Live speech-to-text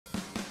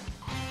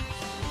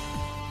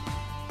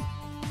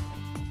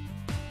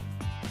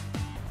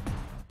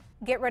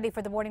Get ready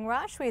for the morning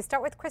rush. We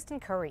start with Kristen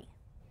Curry.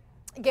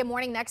 Good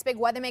morning. Next big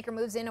weather maker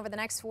moves in over the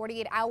next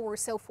 48 hours.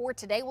 So for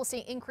today, we'll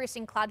see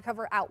increasing cloud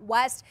cover out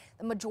west.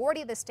 The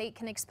majority of the state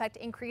can expect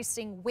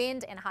increasing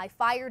wind and high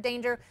fire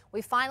danger.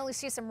 We finally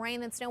see some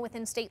rain and snow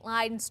within state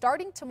lines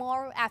starting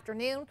tomorrow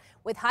afternoon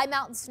with high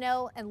mountain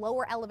snow and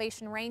lower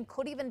elevation rain.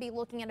 Could even be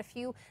looking at a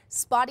few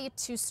spotty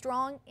to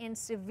strong and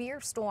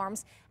severe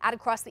storms out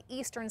across the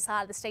eastern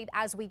side of the state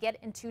as we get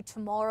into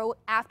tomorrow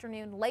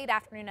afternoon, late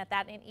afternoon at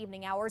that and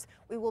evening hours.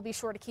 We will be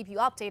sure to keep you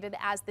updated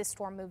as this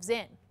storm moves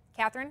in.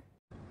 Catherine?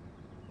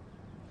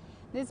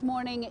 This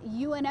morning,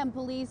 UNM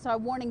police are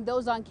warning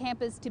those on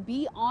campus to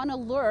be on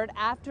alert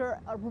after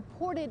a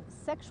reported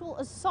sexual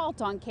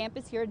assault on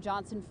campus here at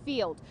Johnson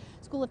Field.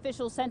 School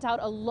officials sent out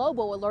a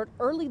Lobo alert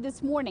early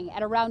this morning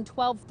at around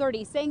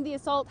 12:30, saying the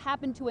assault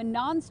happened to a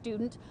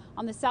non-student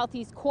on the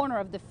southeast corner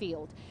of the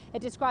field.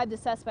 It described the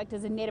suspect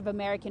as a Native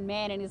American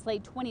man in his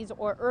late 20s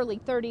or early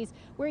 30s,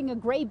 wearing a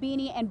gray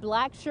beanie and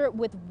black shirt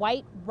with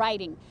white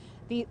writing.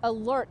 The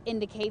alert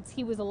indicates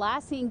he was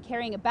last seen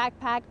carrying a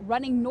backpack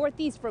running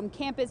northeast from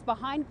campus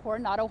behind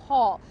Coronado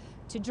Hall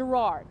to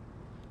Girard.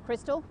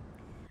 Crystal?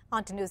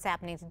 On to news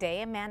happening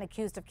today. A man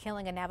accused of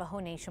killing a Navajo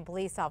Nation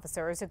police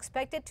officer is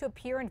expected to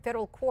appear in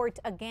federal court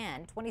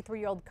again.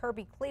 23-year-old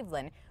Kirby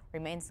Cleveland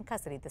remains in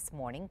custody this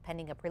morning,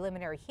 pending a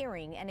preliminary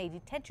hearing and a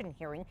detention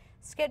hearing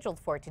scheduled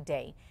for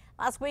today.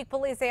 Last week,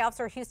 police say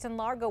Officer Houston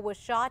Largo was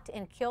shot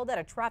and killed at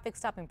a traffic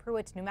stop in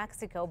Pruitt, New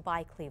Mexico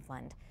by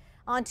Cleveland.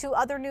 On to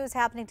other news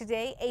happening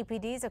today.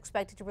 APD is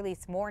expected to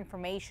release more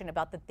information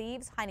about the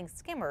thieves hiding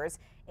skimmers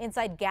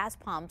inside gas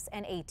pumps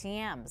and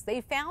ATMs.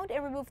 They found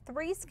and removed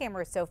 3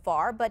 skimmers so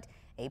far, but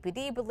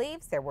APD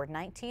believes there were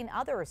 19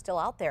 others still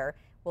out there.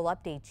 We'll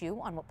update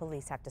you on what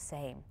police have to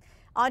say.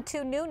 On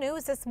to new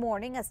news this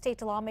morning as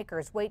state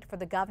lawmakers wait for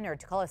the governor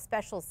to call a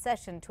special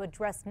session to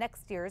address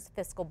next year's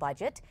fiscal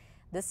budget.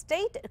 The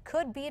state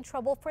could be in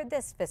trouble for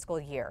this fiscal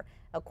year.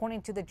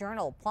 According to the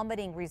Journal,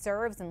 plummeting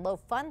reserves and low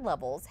fund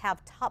levels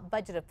have top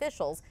budget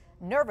officials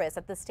nervous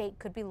that the state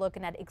could be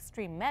looking at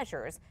extreme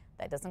measures.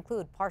 That does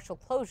include partial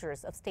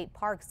closures of state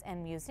parks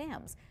and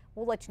museums.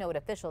 We'll let you know what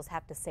officials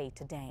have to say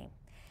today.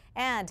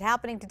 And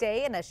happening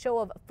today in a show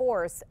of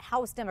force,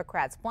 House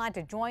Democrats plan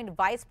to join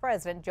Vice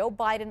President Joe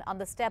Biden on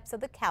the steps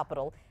of the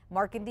Capitol,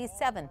 marking the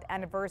 7th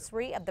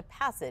anniversary of the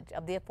passage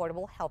of the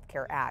Affordable Health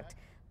Care Act.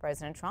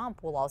 President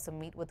Trump will also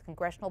meet with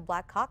Congressional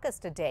Black Caucus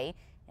today.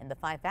 In the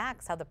 5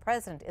 acts, how the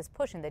president is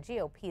pushing the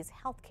GOP's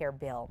health care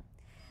bill.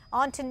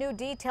 On to new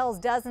details.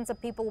 Dozens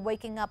of people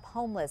waking up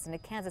homeless in a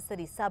Kansas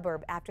City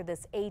suburb after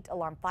this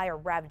 8-alarm fire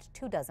ravaged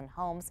 24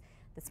 homes.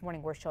 This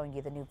morning, we're showing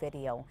you the new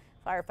video.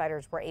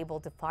 Firefighters were able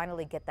to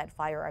finally get that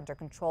fire under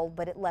control,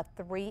 but it left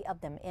 3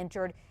 of them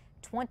injured.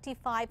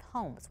 25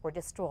 homes were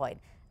destroyed.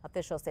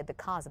 Officials say the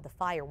cause of the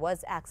fire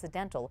was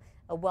accidental,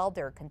 a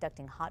welder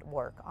conducting hot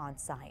work on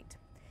site.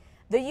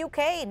 The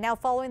UK now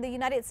following the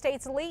United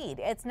States lead.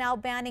 It's now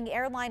banning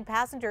airline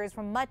passengers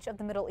from much of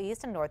the Middle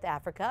East and North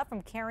Africa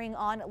from carrying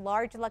on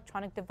large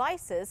electronic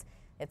devices.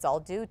 It's all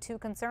due to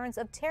concerns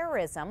of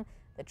terrorism.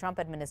 The Trump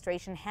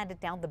administration handed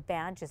down the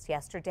ban just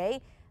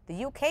yesterday.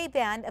 The UK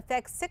ban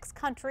affects 6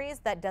 countries.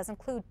 That does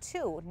include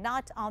 2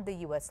 not on the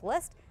U.S.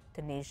 list,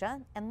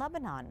 Tunisia and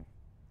Lebanon.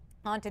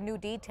 On to new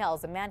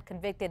details. A man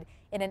convicted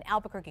in an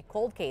Albuquerque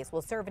cold case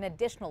will serve an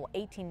additional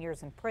 18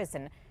 years in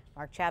prison.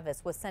 Mark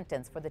Chavez was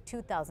sentenced for the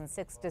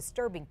 2006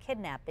 disturbing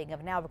kidnapping of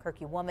an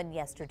Albuquerque woman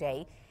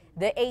yesterday.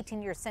 The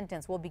 18-year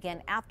sentence will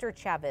begin after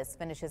Chavez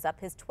finishes up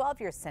his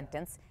 12-year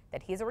sentence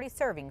that he's already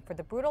serving for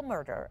the brutal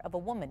murder of a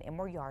woman in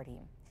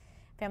Moriarty.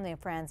 Family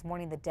and friends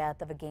mourning the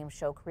death of a game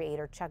show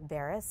creator, Chuck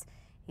Barris.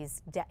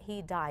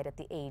 He died at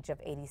the age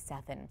of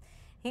 87.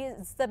 He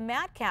is the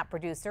madcap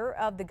producer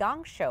of The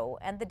Gong Show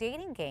and The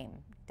Dating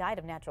Game. He died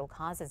of natural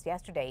causes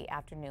yesterday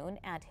afternoon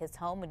at his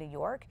home in New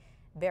York.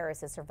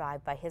 Barris is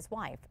survived by his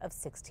wife of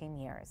 16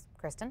 years.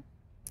 Kristen?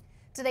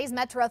 Today's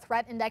Metro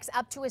Threat Index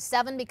up to a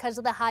 7 because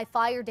of the high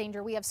fire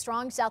danger. We have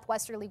strong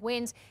southwesterly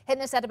winds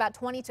hitting us at about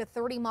 20 to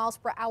 30 miles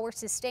per hour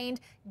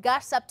sustained,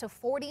 gusts up to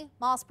 40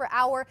 miles per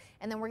hour.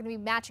 And then we're going to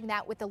be matching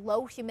that with the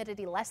low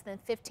humidity, less than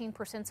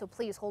 15%. So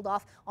please hold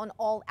off on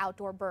all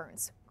outdoor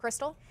burns.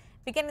 Crystal?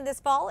 Beginning this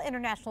fall,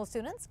 international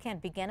students can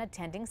begin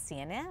attending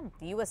CNM.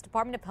 The U.S.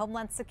 Department of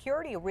Homeland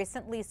Security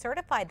recently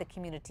certified the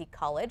community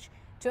college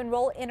to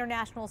enroll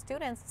international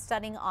students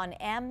studying on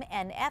M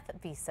and F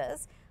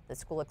visas. The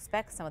school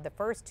expects some of the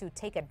first to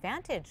take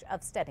advantage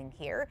of studying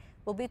here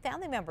will be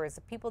family members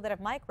of people that have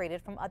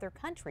migrated from other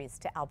countries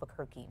to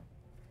Albuquerque.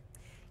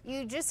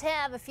 You just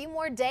have a few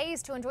more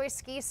days to enjoy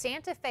Ski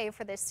Santa Fe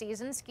for this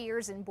season.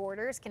 Skiers and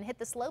boarders can hit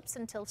the slopes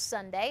until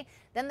Sunday.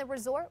 Then the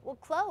resort will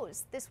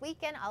close. This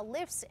weekend, all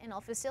lifts and all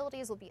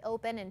facilities will be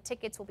open and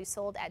tickets will be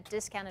sold at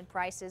discounted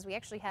prices. We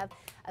actually have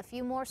a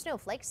few more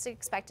snowflakes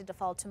expected to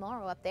fall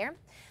tomorrow up there.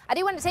 I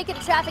do want to take you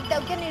to traffic,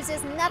 though. Good news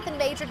is nothing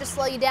major to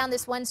slow you down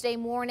this Wednesday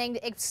morning,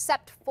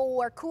 except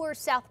for Coors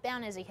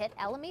southbound as you hit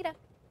Alameda.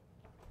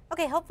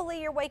 Okay, hopefully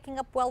you're waking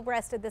up well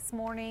rested this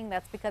morning.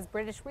 That's because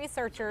British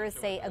researchers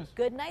say a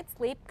good night's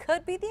sleep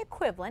could be the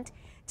equivalent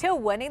to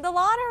winning the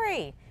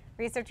lottery.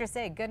 Researchers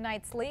say a good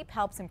night's sleep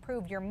helps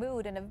improve your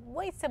mood in a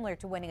way similar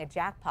to winning a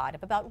jackpot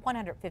of about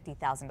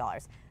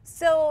 $150,000.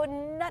 So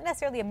not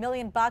necessarily $1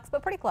 million,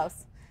 but pretty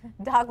close.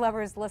 Dog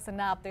lovers, listen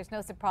up. There's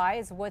no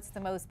surprise. What's the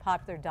most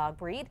popular dog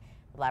breed?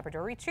 The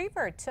Labrador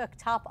Retriever took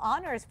top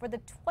honors for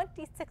the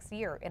 26th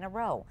year in a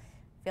row.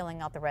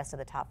 Filling out the rest of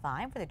the top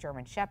 5 for the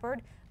German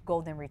Shepherd,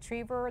 Golden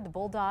Retriever, the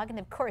Bulldog, and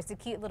of course the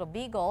cute little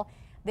Beagle.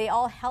 They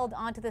all held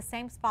on to the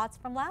same spots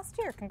from last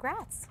year.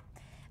 Congrats.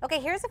 Okay,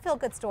 here's a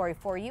feel-good story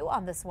for you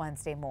on this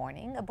Wednesday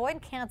morning. A boy in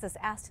Kansas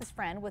asked his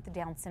friend with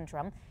Down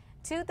syndrome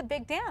to the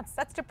big dance.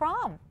 That's to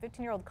prom.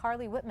 15-year-old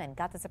Carly Whitman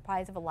got the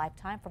surprise of a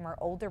lifetime from her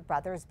older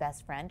brother's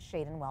best friend,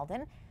 Shaden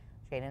Weldon.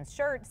 Shaden's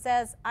shirt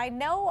says, "I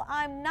know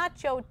I'm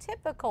not your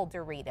typical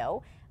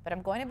Dorito, but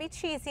I'm going to be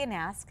cheesy and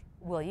ask,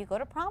 will you go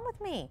to prom with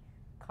me?"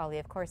 Carly,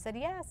 of course, said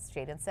yes.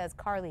 Shaden says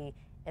Carly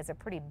is a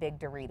pretty big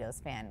Doritos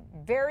fan.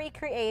 Very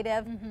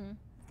creative.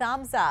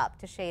 Thumbs up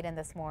to Shaden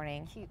this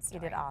morning. Cute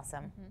story. You did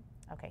awesome.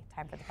 Okay,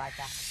 time for the 5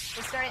 facts.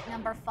 We start at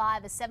number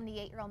 5. A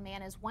 78-year-old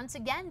man is once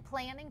again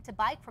planning to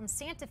bike from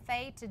Santa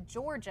Fe to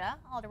Georgia,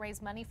 all to raise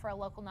money for a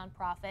local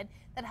nonprofit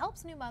that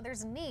helps new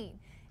mothers in need.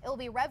 It will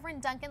be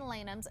Reverend Duncan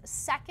Lanham's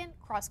second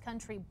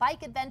cross-country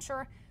bike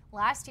adventure.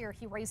 Last year,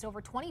 he raised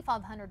over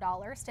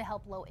 $2,500 to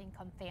help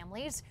low-income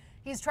families.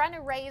 He's trying to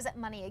raise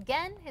money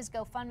again. His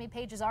GoFundMe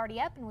page is already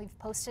up, and we've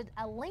posted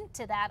a link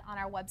to that on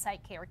our website,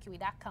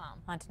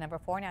 KRQE.com. On to number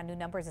 4 now. New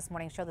numbers this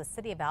morning show the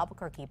city of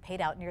Albuquerque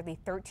paid out nearly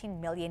 $13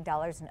 million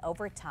in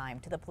overtime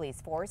to the police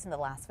force in the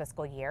last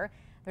fiscal year.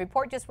 The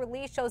report just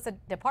released shows the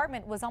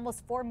department was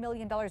almost $4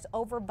 million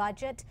over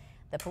budget.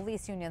 The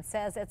police union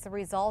says it's a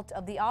result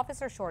of the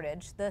officer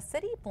shortage. The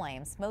city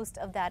blames most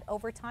of that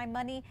overtime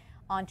money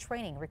on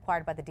training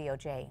required by the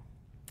DOJ.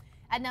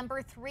 At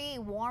number 3,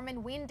 warm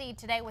and windy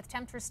today with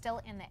temperatures still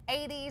in the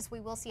 80s. We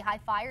will see high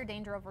fire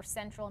danger over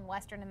central and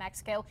western New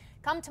Mexico.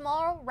 Come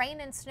tomorrow,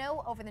 rain and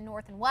snow over the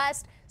north and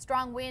west.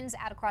 Strong winds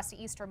out across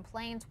the eastern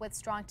plains with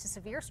strong to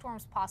severe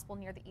storms possible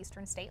near the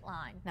eastern state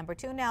line. Number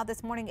 2 now.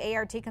 This morning,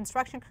 ART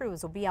construction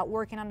crews will be out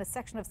working on a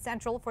section of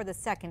Central for the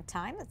second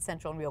time. That's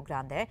Central and Rio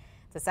Grande.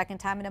 It's the second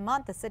time in a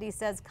month. The city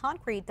says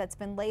concrete that's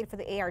been laid for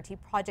the ART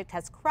project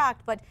has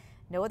cracked, but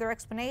no other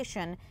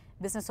explanation.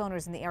 Business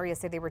owners in the area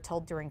say they were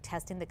told during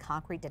testing the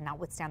concrete did not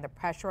withstand the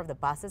pressure of the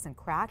buses and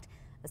cracked.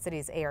 The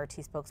city's ART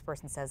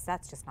spokesperson says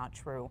that's just not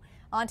true.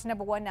 On to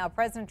number 1 now.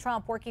 President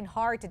Trump working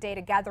hard today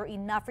to gather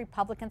enough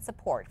Republican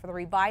support for the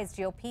revised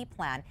GOP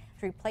plan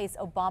to replace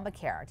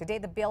Obamacare. Today,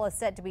 the bill is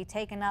set to be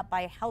taken up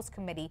by a House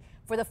committee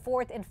for the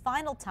 4th and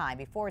final time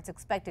before it's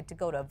expected to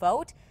go to a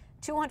vote.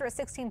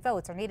 216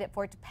 votes are needed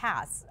for it to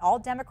pass. All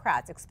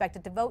Democrats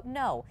expected to vote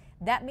no.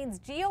 That means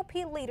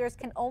GOP leaders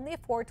can only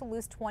afford to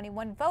lose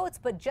 21 votes.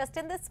 But just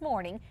in this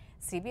morning,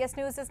 CBS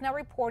News is now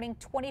reporting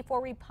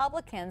 24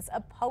 Republicans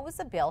oppose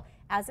the bill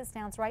as it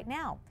stands right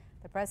now.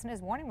 The president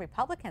is warning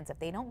Republicans if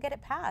they don't get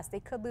it passed,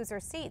 they could lose their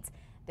seats.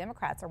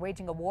 Democrats are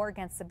waging a war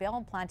against the bill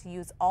and plan to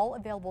use all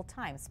available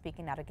time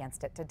speaking out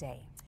against it today.